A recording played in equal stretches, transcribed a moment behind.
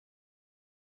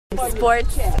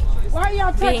sports,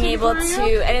 being able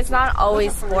to, and it's not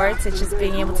always sports, it's just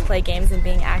being able to play games and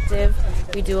being active.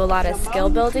 We do a lot of skill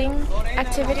building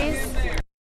activities.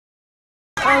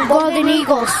 Golden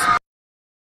Eagles.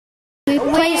 We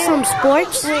play some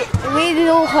sports. We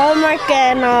do homework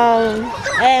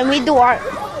and we do art.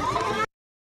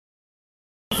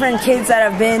 Different kids that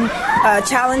have been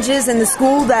challenges in the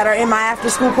school that are in my after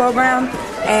school program,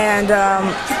 and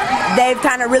they've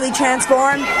kind of really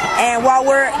transformed. And while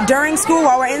we're in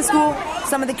school,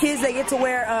 some of the kids, they get to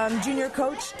wear junior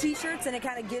coach t-shirts, and it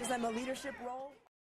kind of gives them a leadership role.